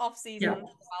 Well, off season Yeah,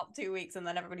 about 2 weeks, and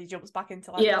then everybody jumps back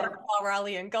into like the yeah. car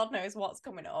rally, and God knows what's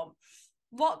coming up.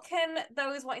 What can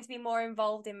those wanting to be more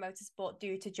involved in motorsport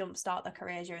do to jumpstart their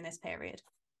career during this period?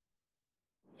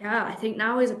 Yeah, I think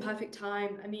now is a perfect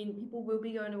time. I mean, people will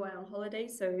be going away on holiday,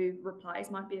 so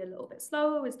replies might be a little bit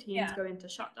slower as teams Yeah, go into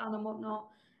shutdown and whatnot.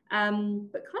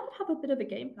 But kind of have a bit of a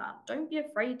game plan. Don't be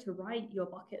afraid to write your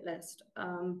bucket list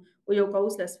or your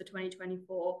goals list for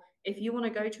 2024. If you want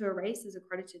to go to a race as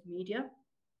accredited media,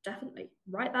 definitely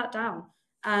write that down.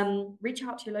 Reach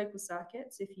out to your local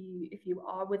circuits if you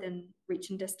are within reach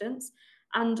and distance.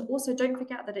 And also don't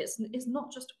forget that it's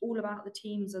not just all about the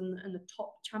teams and the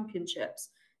top championships.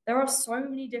 There are so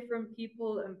many different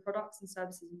people and products and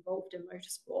services involved in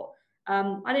motorsport.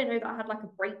 I didn't know that I had like a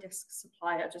brake disc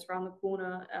supplier just around the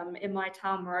corner in my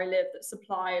town where I live that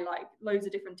supply like loads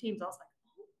of different teams. I was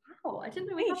like, oh wow, I didn't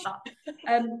know we had Eesh.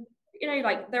 that.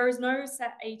 Like there is no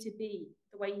set A to B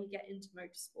the way you get into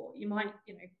motorsport. You might,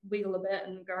 wiggle a bit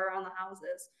and go around the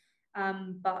houses,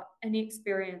 but any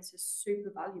experience is super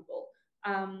valuable.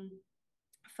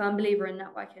 Firm believer in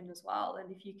networking as well. And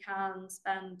if you can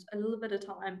spend a little bit of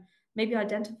time, maybe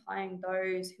identifying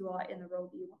those who are in the role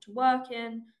that you want to work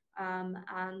in,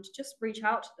 and just reach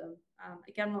out to them.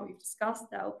 Again, like we've discussed,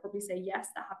 they'll probably say yes,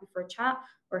 they're happy for a chat.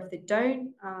 Or if they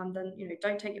don't, then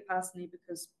don't take it personally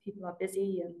because people are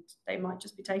busy and they might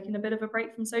just be taking a bit of a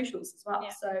break from socials as well.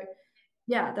 Yeah, So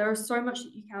yeah, there is so much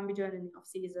that you can be doing in the off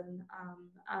season,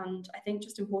 and I think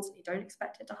just importantly, don't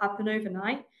expect it to happen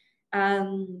overnight.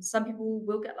 Some people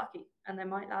will get lucky, and they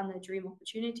might land their dream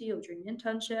opportunity or dream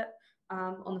internship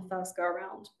on the first go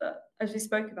around. But as we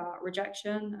spoke about,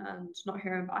 rejection and not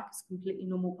hearing back is a completely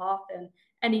normal path in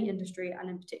any industry, and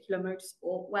in particular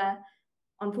motorsport, where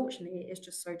unfortunately it's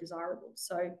just so desirable.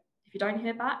 So if you don't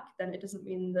hear back, then it doesn't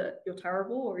mean that you're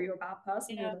terrible or you're a bad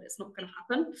person or yeah, that it's not going to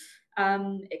happen.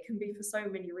 It can be for so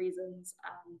many reasons.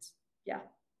 And yeah.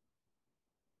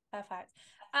 perfect.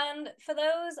 And for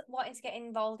those wanting to get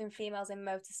involved in females in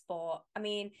motorsport, I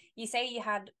mean, you say you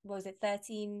had, what was it,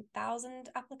 13,000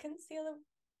 applicants the other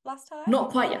last time?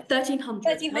 Not quite yet. 1,300.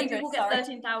 Maybe 1,300, we'll get sorry.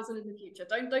 13,000 in the future.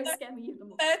 Don't scare me even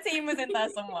more. 13 was in there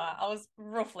somewhere. I was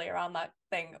roughly around that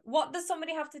thing. What does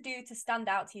somebody have to do to stand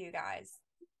out to you guys?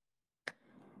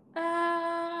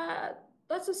 Uh,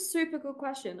 that's a super good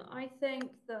question. I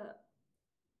think that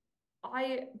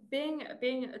being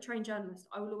a trained journalist,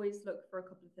 I will always look for a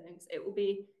couple of things. It will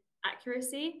be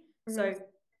accuracy. Mhm. So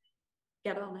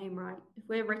get our name right. If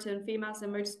we're written females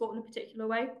in motorsport in a particular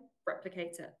way,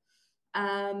 replicate it.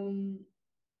 Um,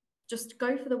 just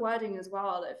go for the wording as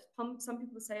well. If some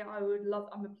people say, I would love,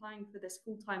 I'm applying for this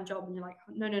full-time job, and you're like,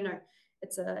 no, no, no,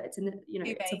 it's a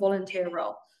QB. volunteer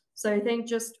role. So I think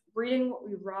just reading what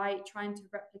we write, trying to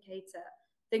replicate it.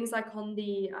 Things like on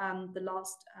the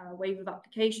last wave of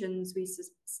applications, we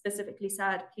specifically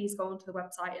said, please go onto the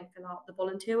website and fill out the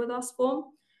volunteer with us form.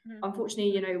 Mhm.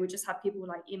 Unfortunately, we just have people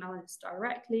like emailing us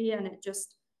directly, and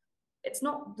it's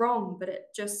not wrong, but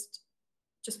it just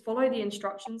follow the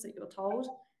instructions that you're told.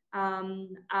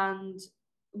 And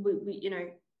we,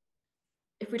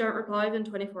 if we don't reply within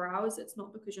 24 hours, it's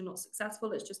not because you're not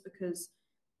successful. It's just because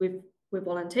we're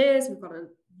volunteers. We've got a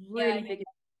Yeah, really big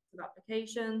of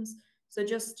applications. So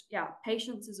just, yeah,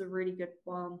 patience is a really good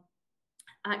one.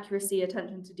 Accuracy,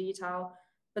 attention to detail.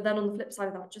 But then on the flip side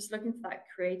of that, just looking for that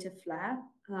creative flair.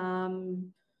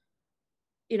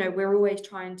 We're always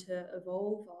trying to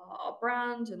evolve our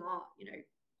brand and our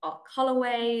our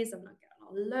colorways and like getting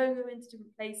our logo into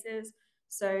different places.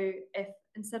 So if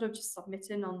instead of just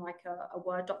submitting on like a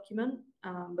Word document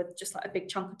with just like a big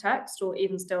chunk of text, or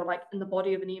even still like in the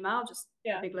body of an email, just a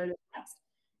Yeah. big load of text,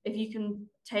 if you can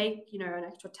take, an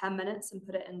extra 10 minutes and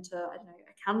put it into, I don't know,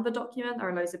 a Canva document, there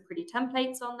are loads of pretty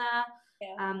templates on there.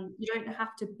 Yeah. You don't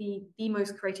have to be the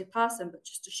most creative person, but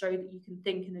just to show that you can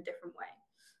think in a different way.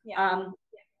 Yeah.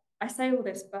 I say all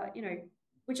this, but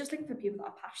we're just looking for people that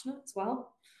are passionate as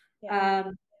well.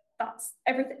 Yeah. That's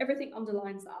everything. Everything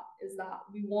underlines that is that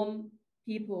we want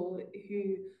people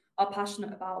who are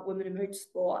passionate about women in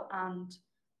motorsport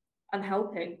and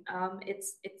helping.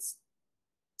 It's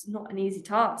not an easy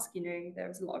task.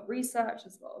 There's a lot of research,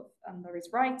 there's a lot of there is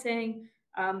writing,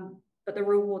 but the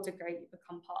rewards are great. You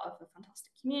become part of a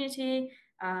fantastic community,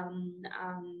 and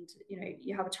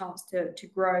you have a chance to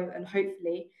grow, and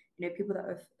hopefully, people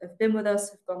that have been with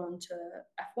us have gone on to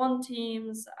F1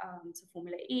 teams, to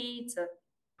Formula E, to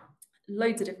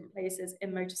loads of different places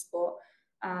in motorsport.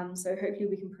 So hopefully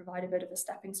we can provide a bit of a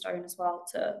stepping stone as well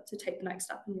to take the next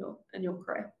step in your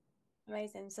career.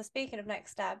 Amazing. So speaking of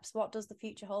next steps, what does the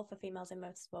future hold for females in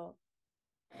motorsport?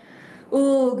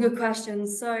 Oh, good question.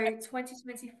 So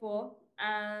 2024,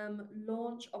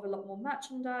 launch of a lot more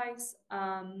merchandise,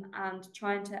 and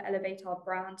trying to elevate our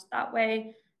brand that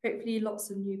way. Hopefully, lots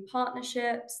of new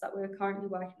partnerships that we're currently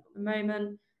working on at the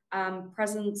moment.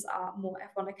 Presence at more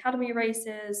F1 Academy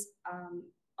races,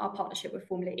 our partnership with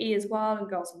Formula E as well, and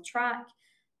Girls on Track.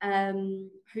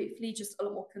 Hopefully just a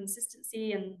lot more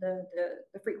consistency and the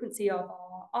frequency of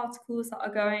our articles that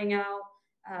are going out,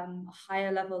 a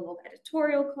higher level of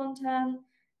editorial content,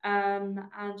 and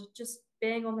just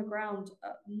being on the ground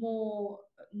at more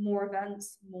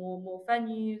events, more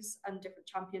venues and different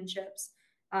championships,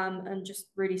 and just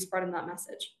really spreading that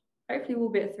message. Hopefully we'll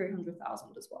be at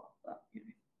 300,000 as well, but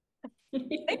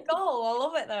Big goal. I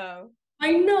love it though.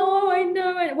 I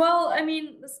know. Well, I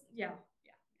mean, yeah.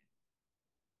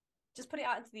 Just put it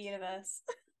out into the universe.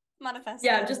 Manifest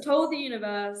Yeah, it. just told the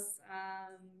universe,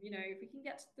 if we can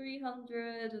get to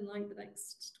 300 in like the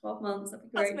next 12 months, that'd be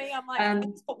That's great. me. I'm like, I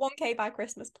just put 1K by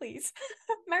Christmas, please.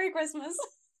 Merry Christmas.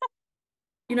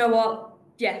 You know what?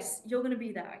 Yes, you're going to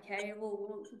be there, okay?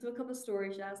 We'll do a couple of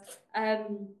story shares.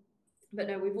 But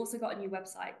no, we've also got a new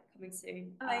website coming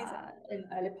soon, Amazing. in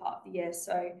the early part of the year.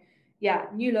 So yeah,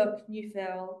 new look, new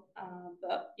feel,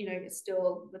 but it's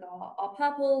still with our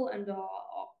purple and our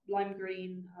lime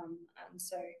green, and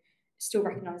so it's still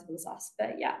recognizable as us.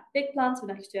 But yeah, big plans for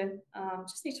next year.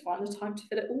 Just need to find the time to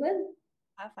fit it all in.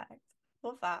 Perfect.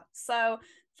 Love that. So,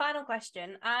 final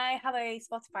question. I have a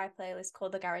Spotify playlist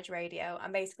called The Garage Radio,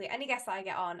 and basically any guest that I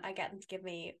get on, I get them to give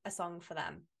me a song for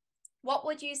them. What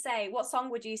song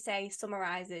would you say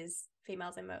summarizes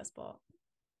females in motorsport?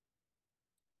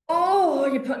 Oh,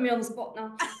 you're putting me on the spot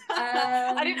now.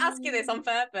 I didn't ask you this on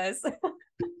purpose.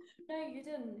 No, you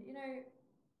didn't.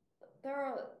 There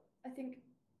are, I think,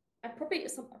 I probably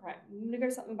something right. I'm gonna go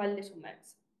something by Little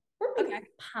Mix. Probably Okay.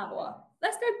 Power.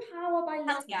 Let's go Power by Hell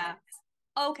Little yeah. Mix.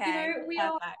 Okay. We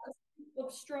are Perfect.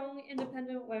 of strong,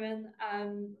 independent women,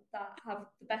 that have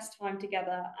the best time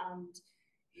together, and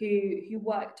who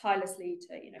work tirelessly to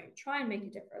try and make a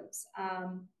difference.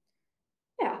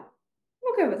 Yeah,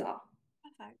 we'll go with that.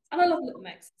 Perfect. And I love Little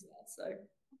Mix as well. So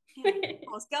Yeah.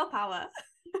 Oh, girl power.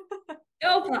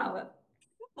 girl power.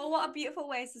 Well, what a beautiful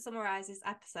way to summarize this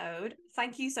episode.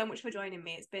 Thank you so much for joining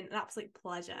me. It's been an absolute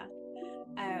pleasure.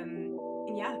 And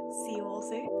yeah, see you all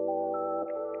soon.